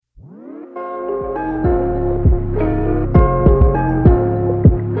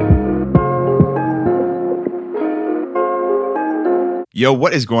Yo,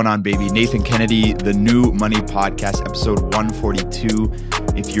 what is going on, baby? Nathan Kennedy, the New Money Podcast, episode 142.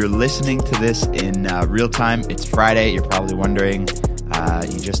 If you're listening to this in real time, it's Friday. You're probably wondering,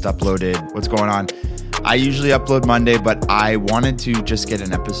 you just uploaded. What's going on? I usually upload Monday, but I wanted to just get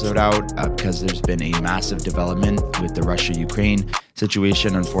an episode out because there's been a massive development with the Russia-Ukraine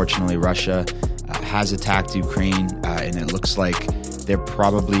situation. Unfortunately, Russia has attacked Ukraine, and it looks like they're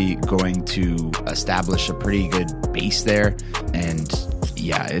probably going to establish a pretty good base there. And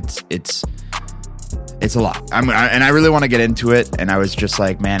yeah, it's a lot. And I really want to get into it. And I was just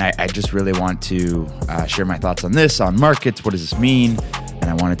like, man, I just really want to share my thoughts on this, on markets. What does this mean? And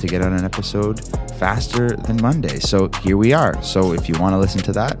I wanted to get on an episode faster than Monday. So here we are. So if you want to listen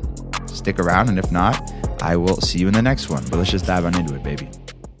to that, stick around. And if not, I will see you in the next one. But let's just dive on into it, baby.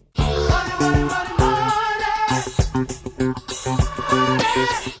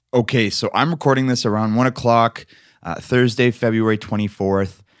 Okay, so I'm recording this around 1 o'clock, Thursday, February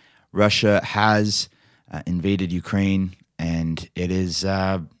 24th. Russia has invaded Ukraine, and it is,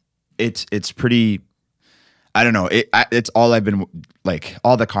 it's pretty, I don't know, it's all I've been, like,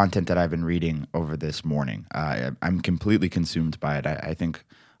 all the content that I've been reading over this morning. I'm completely consumed by it. I think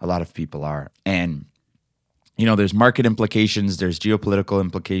a lot of people are. And, you know, there's market implications, there's geopolitical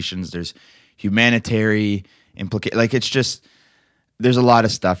implications, there's humanitarian implications. Like, it's just, there's a lot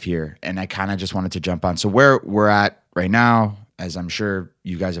of stuff here, and I kind of just wanted to jump on. So where we're at right now, as I'm sure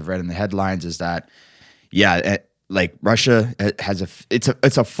you guys have read in the headlines, is that, yeah, like Russia has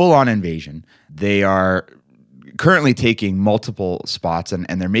it's a full-on invasion. They are currently taking multiple spots, and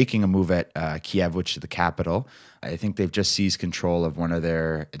they're making a move at Kiev, which is the capital. I think they've just seized control of one of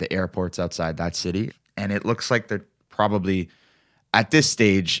the airports outside that city, and it looks like they're probably at this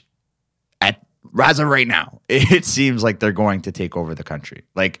stage, as of right now, it seems like they're going to take over the country.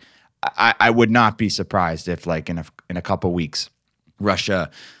 Like, I would not be surprised if, like, in a couple weeks, Russia,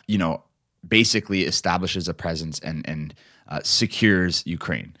 you know, basically establishes a presence and secures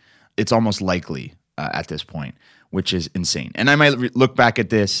Ukraine. It's almost likely at this point, which is insane. And I might look back at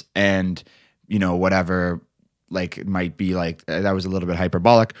this and, you know, whatever, like, it might be like that was a little bit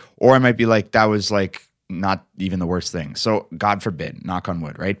hyperbolic, or I might be like that was like not even the worst thing. So God forbid, knock on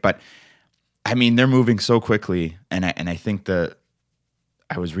wood, right? But I mean, they're moving so quickly, and I think I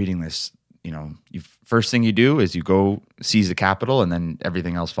was reading this, you know, first thing you do is you go seize the capital, and then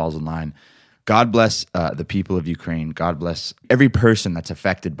everything else falls in line. God bless the people of Ukraine. God bless every person that's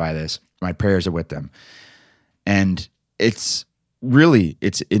affected by this. My prayers are with them. And it's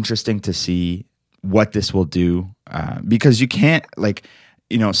interesting to see what this will do because you can't, like,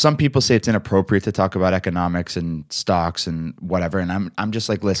 you know, some people say it's inappropriate to talk about economics and stocks and whatever, and I'm just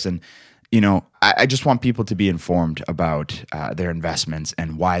like, listen, you know, I just want people to be informed about their investments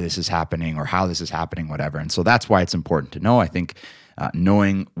and why this is happening or how this is happening, whatever. And so that's why it's important to know. I think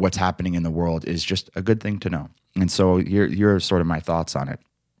knowing what's happening in the world is just a good thing to know. And so here are sort of my thoughts on it.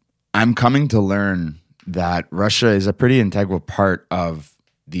 I'm coming to learn that Russia is a pretty integral part of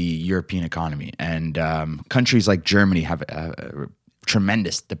the European economy. And countries like Germany have a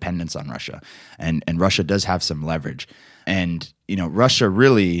tremendous dependence on Russia. And Russia does have some leverage. And, you know, Russia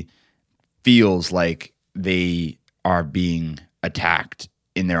really feels like they are being attacked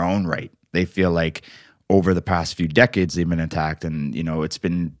in their own right. They feel like over the past few decades they've been attacked, and, you know, it's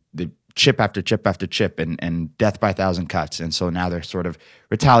been the chip after chip after chip and death by 1,000 cuts. And so now they're sort of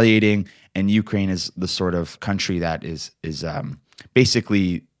retaliating, and Ukraine is the sort of country that is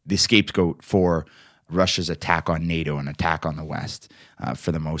basically the scapegoat for Russia's attack on NATO and attack on the West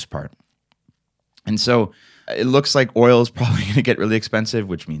for the most part. And so it looks like oil is probably going to get really expensive,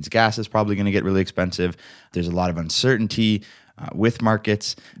 which means gas is probably going to get really expensive. There's a lot of uncertainty with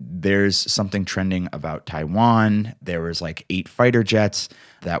markets. There's something trending about Taiwan. There was like 8 fighter jets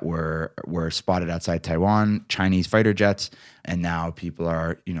that were spotted outside Taiwan, Chinese fighter jets. And now people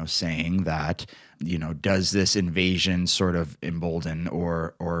are, you know, saying that, you know, does this invasion sort of embolden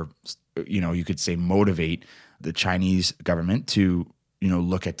or you know, you could say motivate the Chinese government to, you know,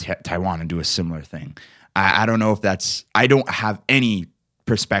 look at Taiwan and do a similar thing. I don't know if I don't have any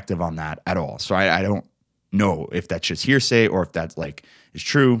perspective on that at all. So I don't know if that's just hearsay or if that's like is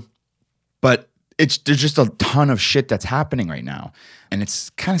true, but there's just a ton of shit that's happening right now, and it's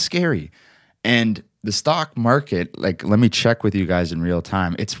kind of scary. And the stock market, like, let me check with you guys in real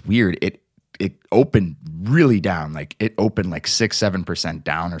time. It's weird. It opened really down. Like, it opened like 6-7%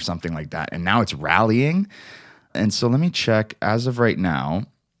 down or something like that. And now it's rallying. And so let me check as of right now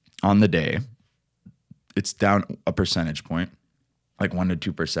on the day. It's down a percentage point, like 1 to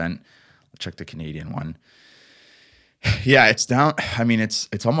 2%. I'll check the Canadian one. Yeah, it's down. I mean,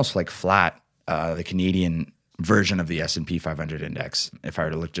 it's almost like flat. The Canadian version of the S&P 500 index. If I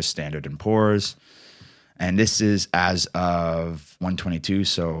were to look just Standard & Poor's, and this is as of 122,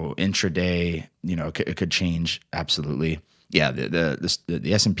 so intraday, it could change absolutely. Yeah,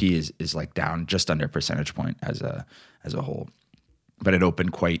 the S&P is like down just under a percentage point as a whole, but it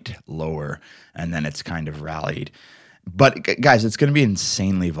opened quite lower, and then it's kind of rallied. But guys, it's going to be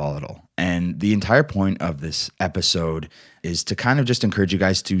insanely volatile. And the entire point of this episode is to kind of just encourage you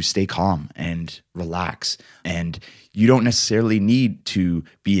guys to stay calm and relax. And you don't necessarily need to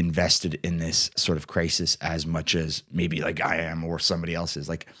be invested in this sort of crisis as much as maybe like I am or somebody else is.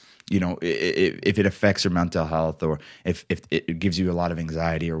 Like, if it affects your mental health or if it gives you a lot of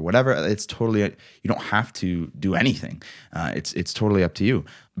anxiety or whatever, it's totally, you don't have to do anything. It's totally up to you.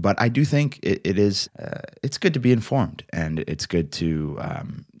 But I do think it is, it's good to be informed, and it's good to,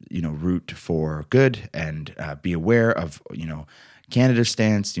 root for good and be aware of, Canada's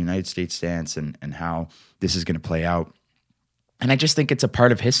stance, the United States stance, and how this is going to play out. And I just think it's a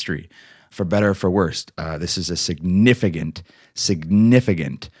part of history, for better or for worse. This is a significant,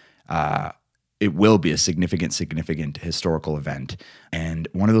 it will be a significant historical event, and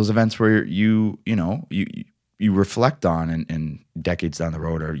one of those events where you reflect on in decades down the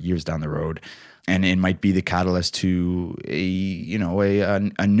road or years down the road, and it might be the catalyst to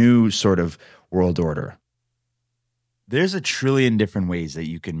a new sort of world order. There's a trillion different ways that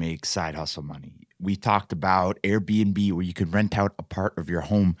you can make side hustle money. We talked about Airbnb, where you can rent out a part of your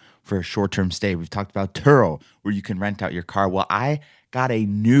home for a short-term stay. We've talked about Turo, where you can rent out your car. Well, I got a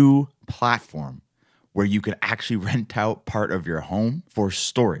new platform where you can actually rent out part of your home for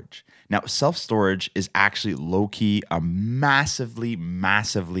storage. Now, self-storage is actually low-key a massively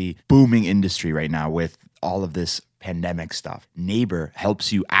booming industry right now with all of this pandemic stuff. Neighbor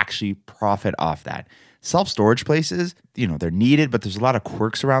helps you actually profit off that. Self-storage places, they're needed, but there's a lot of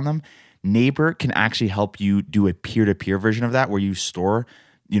quirks around them. Neighbor can actually help you do a peer-to-peer version of that, where you store,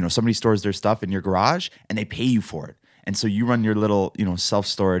 somebody stores their stuff in your garage and they pay you for it. And so you run your little,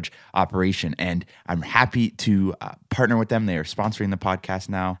 self-storage operation. And I'm happy to partner with them. They are sponsoring the podcast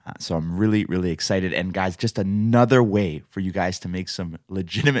now. So I'm really, really excited. And guys, just another way for you guys to make some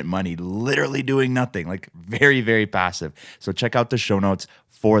legitimate money, literally doing nothing, like very, very passive. So check out the show notes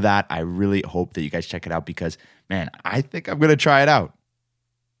for that. I really hope that you guys check it out because, man, I think I'm going to try it out.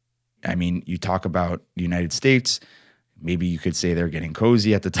 I mean, you talk about the United States, maybe you could say they're getting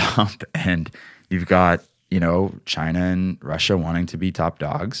cozy at the top, and you've got, China and Russia wanting to be top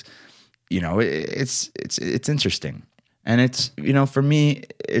dogs. It's interesting. And it's, for me,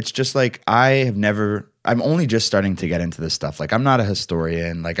 it's just like I'm only just starting to get into this stuff. Like, I'm not a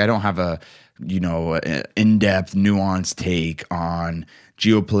historian. Like, I don't have a in-depth, nuanced take on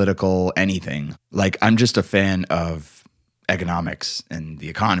geopolitical anything. Like, I'm just a fan of economics and the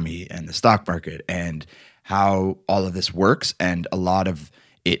economy and the stock market and how all of this works. And a lot of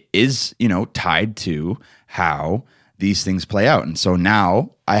it is, tied to how these things play out. And so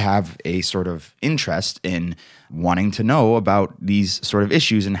now I have a sort of interest in wanting to know about these sort of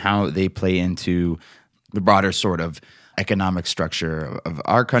issues and how they play into the broader sort of economic structure of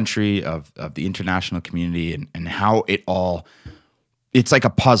our country, of the international community, and how it all, it's like a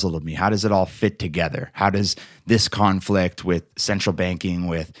puzzle to me. How does it all fit together? How does this conflict with central banking,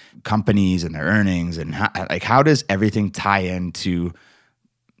 with companies and their earnings, and how does everything tie into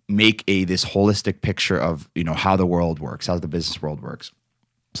make this holistic picture of, how the world works, how the business world works.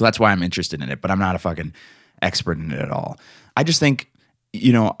 So that's why I'm interested in it, but I'm not a fucking expert in it at all. I just think,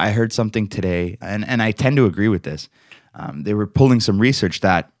 I heard something today, and I tend to agree with this. They were pulling some research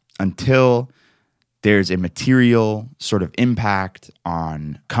that until there's a material sort of impact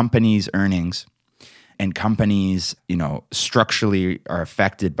on companies' earnings, and companies, structurally are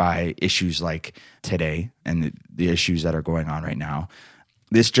affected by issues like today and the issues that are going on right now,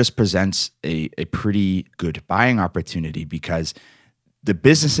 this just presents a pretty good buying opportunity because the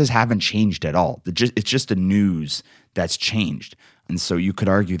businesses haven't changed at all. It's just the news that's changed. And so you could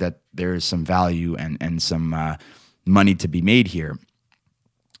argue that there is some value and some money to be made here.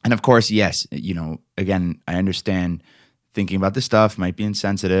 And of course, yes, again, I understand thinking about this stuff might be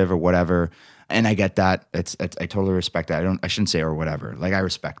insensitive or whatever. And I get that. I totally respect that. I shouldn't say or whatever. Like, I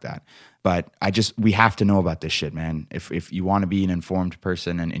respect that. But we have to know about this shit, man. If you want to be an informed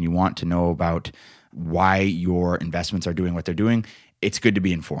person and you want to know about why your investments are doing what they're doing, it's good to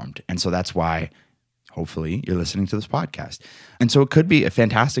be informed. And so that's why hopefully you're listening to this podcast. And so it could be a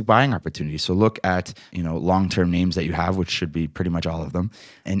fantastic buying opportunity. So look at, long-term names that you have, which should be pretty much all of them,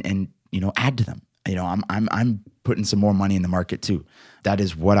 and add to them. I'm putting some more money in the market too. That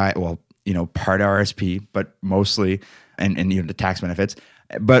is what part RSP, but mostly, and the tax benefits,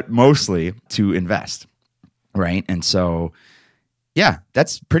 but mostly to invest. right? And so, yeah,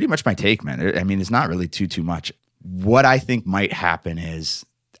 that's pretty much my take, man. I mean, it's not really too much. What I think might happen is,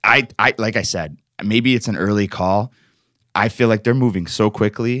 I like I said, maybe it's an early call. I feel like they're moving so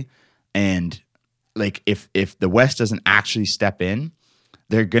quickly, and like if the West doesn't actually step in,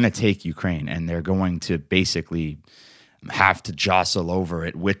 they're going to take Ukraine, and they're going to basically have to jostle over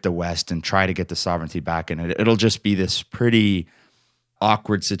it with the West and try to get the sovereignty back. And it'll just be this pretty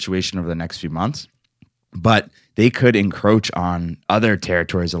awkward situation over the next few months. But they could encroach on other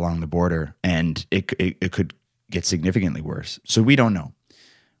territories along the border, and it could get significantly worse. So we don't know.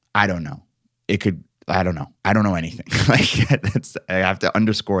 I don't know. I don't know. I don't know anything. Like I have to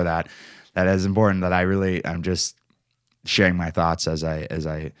underscore that. That is important. That I'm just sharing my thoughts as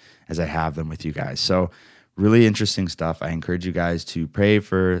I have them with you guys. So really interesting stuff. I encourage you guys to pray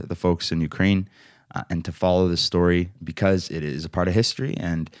for the folks in Ukraine and to follow this story, because it is a part of history,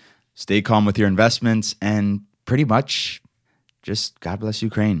 and stay calm with your investments, and pretty much just God bless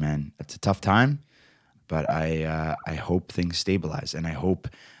Ukraine, man. It's a tough time, but I hope things stabilize, and I hope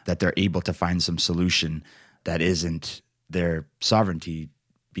that they're able to find some solution that isn't their sovereignty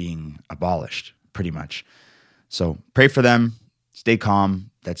being abolished, pretty much. So pray for them, stay calm.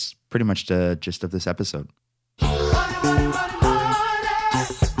 That's pretty much the gist of this episode.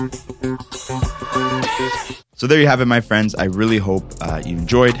 So there you have it, my friends. I really hope you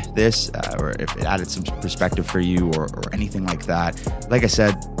enjoyed this, or if it added some perspective for you, or anything like that. Like I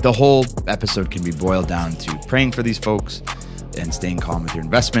said, the whole episode can be boiled down to praying for these folks and staying calm with your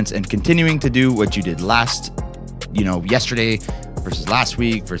investments, and continuing to do what you did yesterday versus last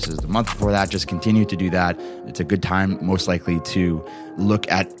week versus the month before that. Just continue to do that. It's a good time, most likely, to look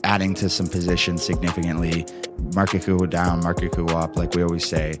at adding to some positions significantly. Market could go down, market could go up, like we always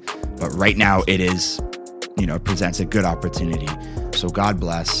say. But right now it is, it presents a good opportunity. So God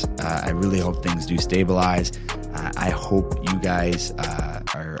bless. I really hope things do stabilize. I hope you guys are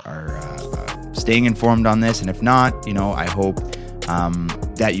staying informed on this. And if not, I hope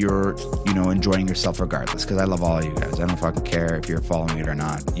that you're, enjoying yourself regardless, because I love all of you guys. I don't fucking care if you're following it or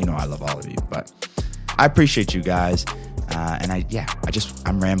not. I love all of you. But I appreciate you guys. And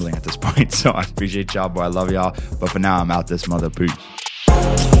I'm rambling at this point. So I appreciate y'all, boy. I love y'all. But for now, I'm out this mother. Peace.